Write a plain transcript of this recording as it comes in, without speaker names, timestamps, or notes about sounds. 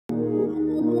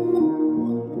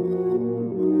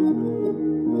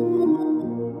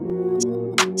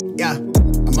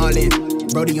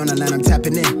Brody on the line, I'm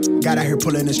tapping in. God out here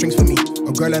pulling the strings for me.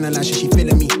 A girl on the line, she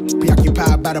feeling me.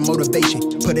 Preoccupied by the motivation.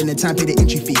 Put in the time, pay the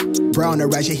entry fee. Bro on the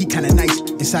rise, yeah, he kinda nice.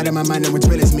 Inside of my mind, no one's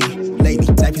real as me. Lately,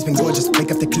 life has been gorgeous.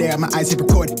 Wake up to clear, my eyes hit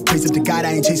record. Praise up to God,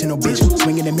 I ain't chasing no bitch.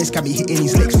 Swinging the miss, got me hitting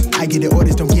these licks. I get the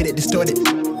orders, don't get it distorted.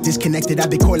 Disconnected, I've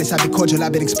been cordless, I've been cordial,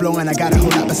 I've been exploring. I got a whole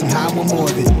lot, but somehow I want more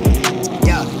of it.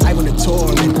 Yeah, I want to tour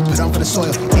and put on for the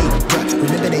soil. Hey, bruh,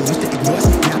 remember they used to ignore us?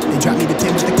 Now they dropped me the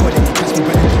pin with the cord and they catch me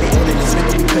running through the order. This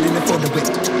remember we couldn't afford the whip.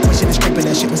 Pushing the scraper,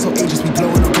 that shit was so ageless. We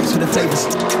blowing on grapes for the flavors.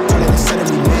 All of a sudden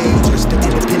we major, still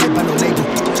independent by no label.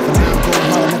 But now I'm going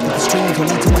hard enough that the stream gon'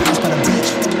 lead to a house by the beach.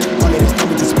 All of this done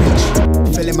with this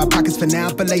speech. Filling my pockets for now,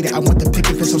 for later. I want the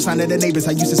picket fence, so sign of the neighbors.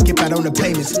 I used to skip out on the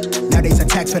payments. Nowadays I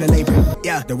tax for the labor.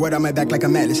 Yeah, the word on my back like a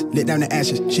atlas. Lit down the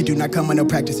ashes. She do not come with no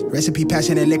practice. Recipe,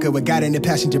 passion, and liquor with God in the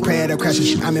passenger. Pray at her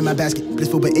crashes. I'm in my basket.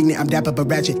 Blissful but ignorant. I'm dapper but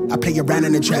ratchet. I play around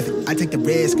in the traffic. I take the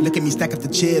risk. Look at me stack up the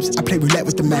chips. I play roulette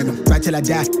with the magnum. Right till I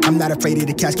die. I'm not afraid of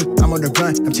the casket. I'm on the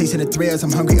run. I'm chasing the thrills.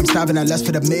 I'm hungry. I'm starving. I lust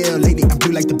for the meal. Lately I'm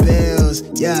blue like the bills.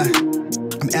 Yeah.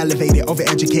 I'm elevated,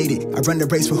 overeducated. I run the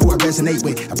race for who I resonate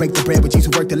with. I break the bread with Jesus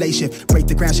who work the late shift. Break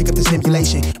the ground, shake up the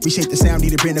stimulation. Reshape the sound,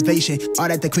 needed renovation. All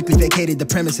that quickly vacated the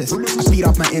premises. I feed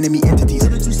off my enemy entities.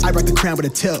 I rock the crown with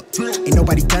a tilt. Ain't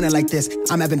nobody done it like this.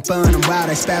 I'm having fun, I'm wild,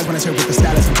 I spaz when I serve with the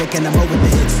stylist. I'm thinking I'm over the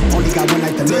hits. Only got one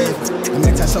life to live. I'm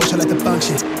antisocial at the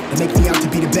function. They make me out to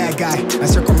be the bad guy. I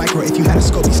circle micro, if you had a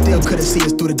scope, you still couldn't see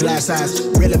us through the glass eyes.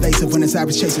 Real evasive when it's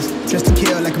average chasers. Dressed to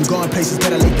kill like I'm going places.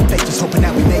 Better late than fake, just hoping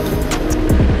that we